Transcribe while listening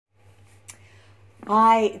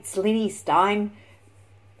Hi, it's Linny Stein,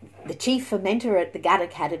 the Chief Fermenter at the Gut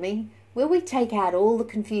Academy, where we take out all the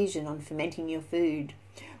confusion on fermenting your food.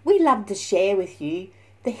 We love to share with you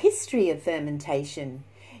the history of fermentation.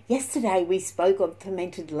 Yesterday we spoke of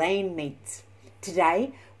fermented land meats.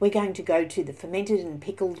 Today we're going to go to the fermented and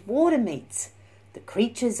pickled water meats, the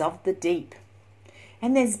creatures of the deep.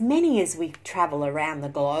 And there's many as we travel around the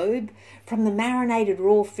globe, from the marinated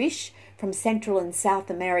raw fish from Central and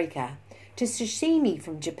South America, to sashimi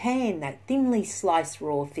from Japan, that thinly sliced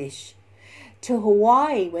raw fish, to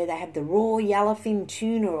Hawaii where they have the raw yellowfin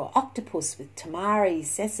tuna or octopus with tamari,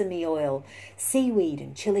 sesame oil, seaweed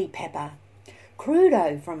and chili pepper.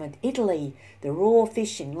 Crudo from Italy, the raw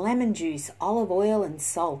fish in lemon juice, olive oil and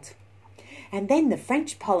salt. And then the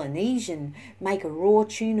French Polynesian make a raw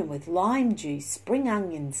tuna with lime juice, spring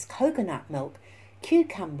onions, coconut milk,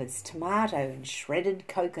 cucumbers, tomato and shredded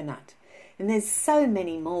coconut. And there's so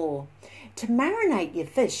many more. To marinate your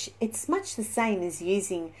fish, it's much the same as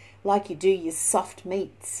using like you do your soft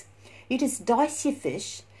meats. You just dice your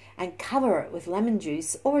fish and cover it with lemon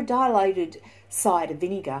juice or a diluted cider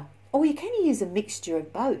vinegar, or you can use a mixture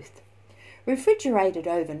of both. Refrigerate it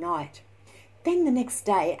overnight. Then the next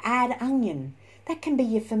day add onion. That can be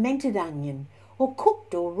your fermented onion, or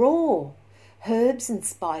cooked or raw, herbs and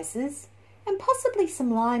spices, and possibly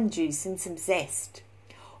some lime juice and some zest.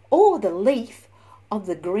 Or the leaf of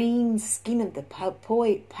the green skin of the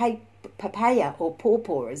papaya, or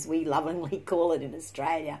pawpaw as we lovingly call it in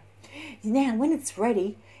Australia. Now when it's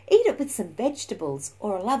ready, eat it with some vegetables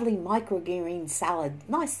or a lovely microgreen salad,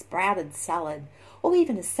 nice sprouted salad, or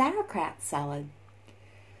even a sauerkraut salad.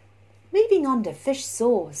 Moving on to fish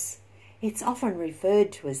sauce. It's often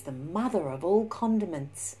referred to as the mother of all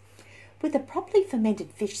condiments. With a properly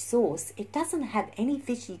fermented fish sauce, it doesn't have any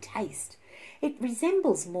fishy taste. It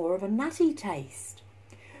resembles more of a nutty taste.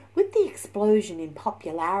 With the explosion in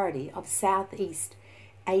popularity of Southeast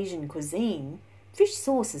Asian cuisine, fish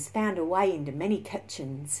sauce has found a way into many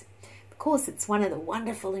kitchens. Of course, it's one of the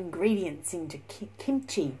wonderful ingredients into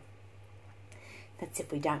kimchi. That's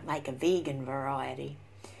if we don't make a vegan variety.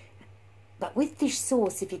 But with fish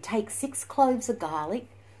sauce, if you take 6 cloves of garlic,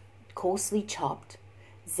 coarsely chopped,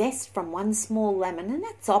 zest from 1 small lemon, and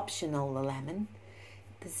that's optional, the lemon,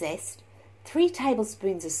 the zest, 3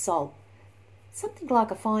 tablespoons of salt, something like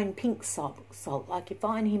a fine pink salt, like your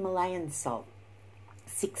fine Himalayan salt,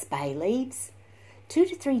 6 bay leaves, 2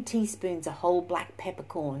 to 3 teaspoons of whole black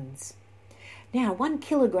peppercorns. Now 1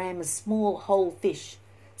 kilogram of small whole fish,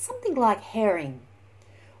 something like herring,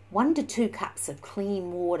 1 to 2 cups of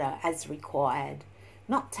clean water as required.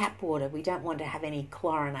 Not tap water, we don't want to have any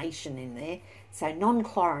chlorination in there, so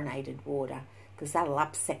non-chlorinated water, because that'll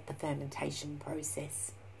upset the fermentation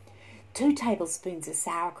process. 2 tablespoons of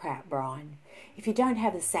sauerkraut brine. If you don't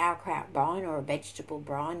have a sauerkraut brine or a vegetable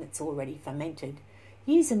brine that's already fermented,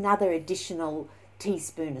 use another additional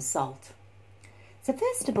teaspoon of salt. So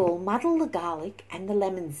first of all, muddle the garlic and the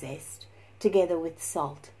lemon zest together with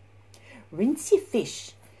salt. Rinse your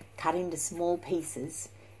fish, cut into small pieces.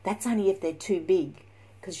 That's only if they're too big,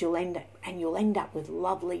 because you'll end up with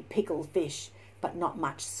lovely pickled fish, but not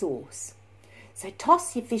much sauce. So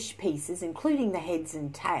toss your fish pieces, including the heads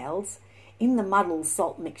and tails, in the muddled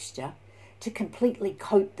salt mixture to completely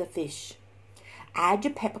coat the fish. Add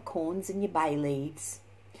your peppercorns and your bay leaves.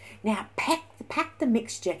 Now pack the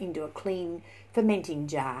mixture into a clean fermenting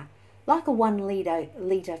jar, like a 1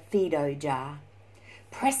 litre Fido jar.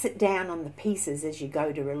 Press it down on the pieces as you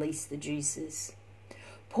go to release the juices.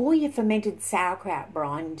 Pour your fermented sauerkraut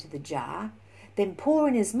brine into the jar, then pour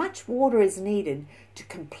in as much water as needed to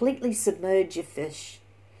completely submerge your fish.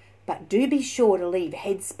 But do be sure to leave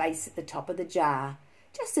head space at the top of the jar,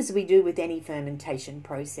 just as we do with any fermentation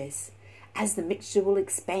process, as the mixture will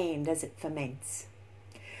expand as it ferments.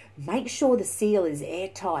 Make sure the seal is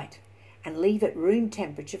airtight and leave it room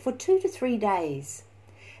temperature for 2 to 3 days.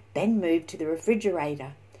 Then move to the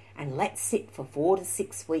refrigerator and let sit for 4 to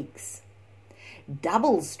 6 weeks.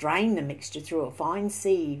 Double strain the mixture through a fine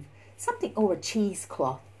sieve, something or a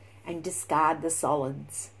cheesecloth, and discard the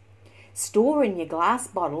solids. Store in your glass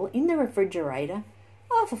bottle in the refrigerator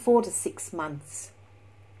for 4 to 6 months.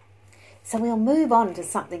 So we'll move on to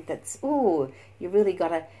something that's, you really got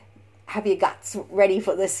to have your guts ready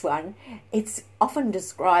for this one. It's often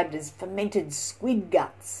described as fermented squid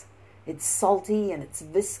guts. It's salty and its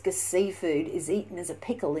viscous seafood is eaten as a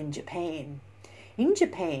pickle in Japan. In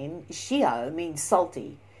Japan, Shio means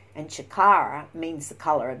salty and Shikora means the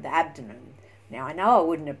colour of the abdomen. Now I know I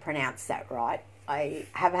wouldn't have pronounced that right. I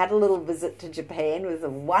have had a little visit to Japan with a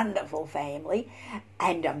wonderful family,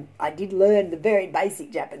 and I did learn the very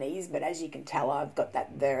basic Japanese, but as you can tell, I've got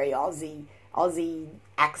that very Aussie Aussie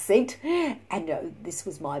accent, and this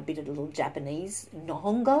was my bit of little Japanese,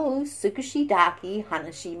 Nihongo Tsukushi Daki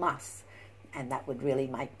Hanashi Mas, and that would really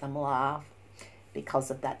make them laugh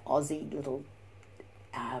because of that Aussie little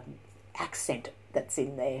accent that's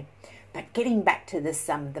in there. But getting back to this,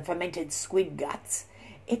 the fermented squid guts,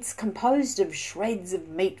 it's composed of shreds of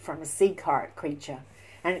meat from a sea creature,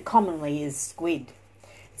 and it commonly is squid.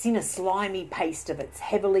 It's in a slimy paste of its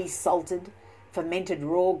heavily salted, fermented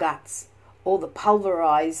raw guts, or the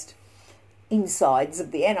pulverised insides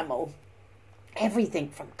of the animal. Everything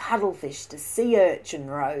from cuttlefish to sea urchin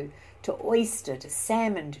roe, to oyster, to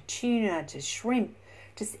salmon, to tuna, to shrimp,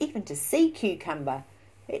 even to sea cucumber.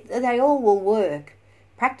 They all will work.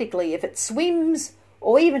 Practically, if it swims,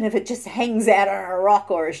 or even if it just hangs out on a rock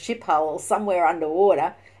or a ship hull or somewhere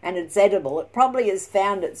underwater and it's edible, it probably has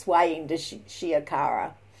found its way into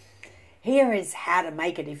Shikora. Here is how to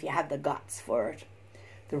make it if you have the guts for it.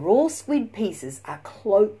 The raw squid pieces are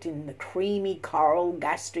cloaked in the creamy coral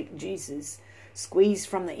gastric juices squeezed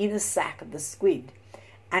from the inner sac of the squid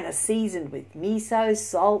and are seasoned with miso,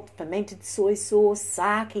 salt, fermented soy sauce,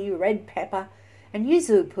 sake, red pepper and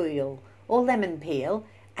yuzu peel or lemon peel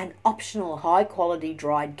and optional high-quality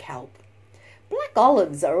dried kelp. Black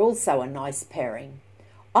olives are also a nice pairing.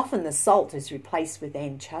 Often the salt is replaced with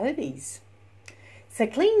anchovies. So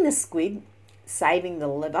clean the squid, saving the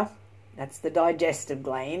liver, that's the digestive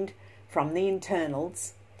gland, from the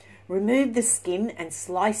internals. Remove the skin and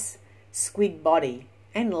slice squid body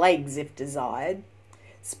and legs if desired.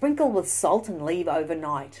 Sprinkle with salt and leave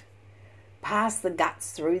overnight. Pass the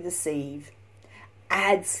guts through the sieve.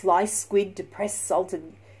 Add sliced squid to pressed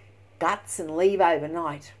salted guts and leave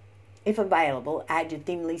overnight. If available, add your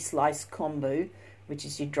thinly sliced kombu, which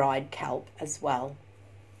is your dried kelp, as well.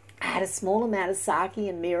 Add a small amount of sake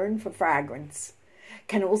and mirin for fragrance.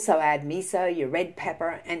 Can also add miso, your red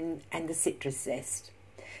pepper and the citrus zest.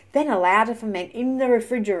 Then allow to ferment in the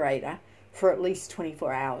refrigerator for at least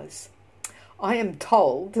 24 hours. I am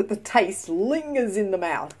told that the taste lingers in the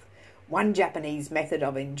mouth. One Japanese method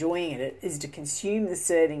of enjoying it is to consume the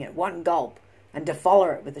serving at one gulp and to follow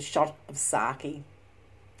it with a shot of sake.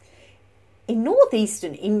 In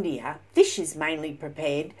northeastern India, fish is mainly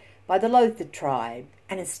prepared by the Lotha tribe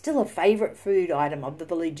and is still a favourite food item of the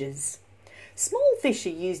villagers. Small fish are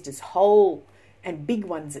used as whole and big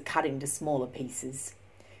ones are cut into smaller pieces.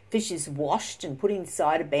 Fish is washed and put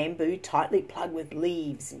inside a bamboo tightly plugged with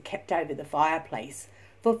leaves and kept over the fireplace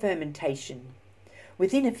for fermentation.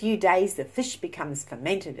 Within a few days, the fish becomes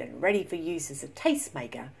fermented and ready for use as a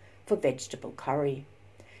tastemaker for vegetable curry.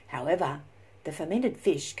 However, the fermented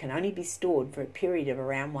fish can only be stored for a period of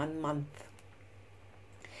around 1 month.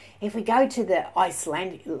 If we go to the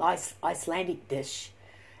Icelandic dish,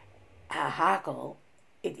 hararl,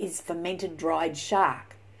 it is fermented dried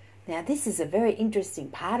shark. Now, this is a very interesting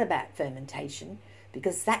part about fermentation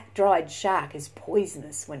because that dried shark is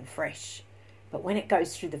poisonous when fresh. But when it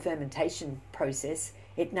goes through the fermentation process,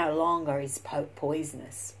 it no longer is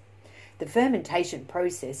poisonous. The fermentation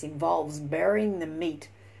process involves burying the meat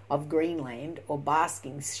of Greenland or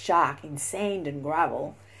basking shark in sand and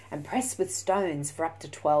gravel and pressed with stones for up to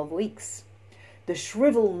 12 weeks. The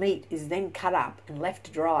shriveled meat is then cut up and left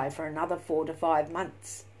to dry for another 4 to 5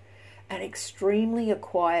 months. An extremely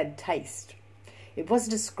acquired taste. It was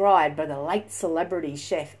described by the late celebrity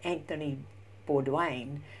chef Anthony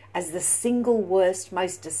Bourdain as the single worst,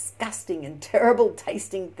 most disgusting and terrible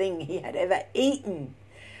tasting thing he had ever eaten.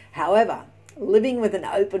 However, living with an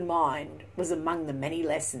open mind was among the many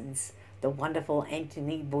lessons the wonderful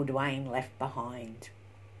Anthony Bourdain left behind.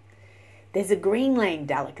 There's a Greenland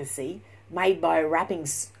delicacy made by wrapping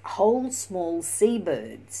whole small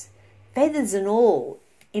seabirds, feathers and all,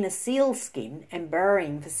 in a seal skin and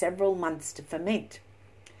burying for several months to ferment.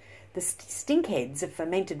 The stink heads are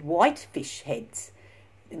fermented whitefish heads,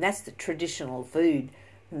 and that's the traditional food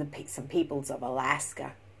from some peoples of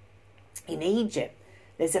Alaska. In Egypt,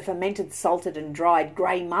 there's a fermented, salted and dried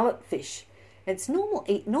grey mullet fish. It's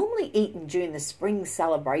normally eaten during the spring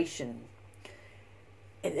celebration.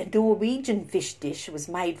 A Norwegian fish dish was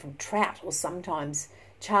made from trout or sometimes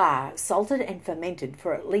char, salted and fermented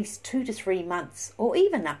for at least 2 to 3 months or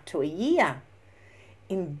even up to a year.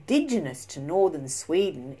 Indigenous to northern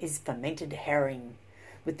Sweden is fermented herring,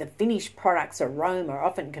 with the finished product's aroma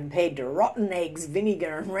often compared to rotten eggs,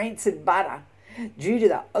 vinegar and rancid butter. Due to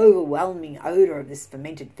the overwhelming odour of this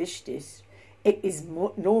fermented fish dish, it is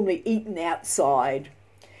normally eaten outside.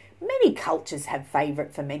 Many cultures have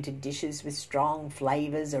favourite fermented dishes with strong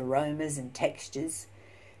flavours, aromas and textures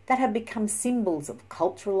that have become symbols of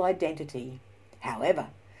cultural identity. However,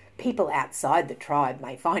 people outside the tribe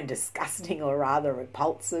may find disgusting or rather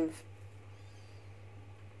repulsive.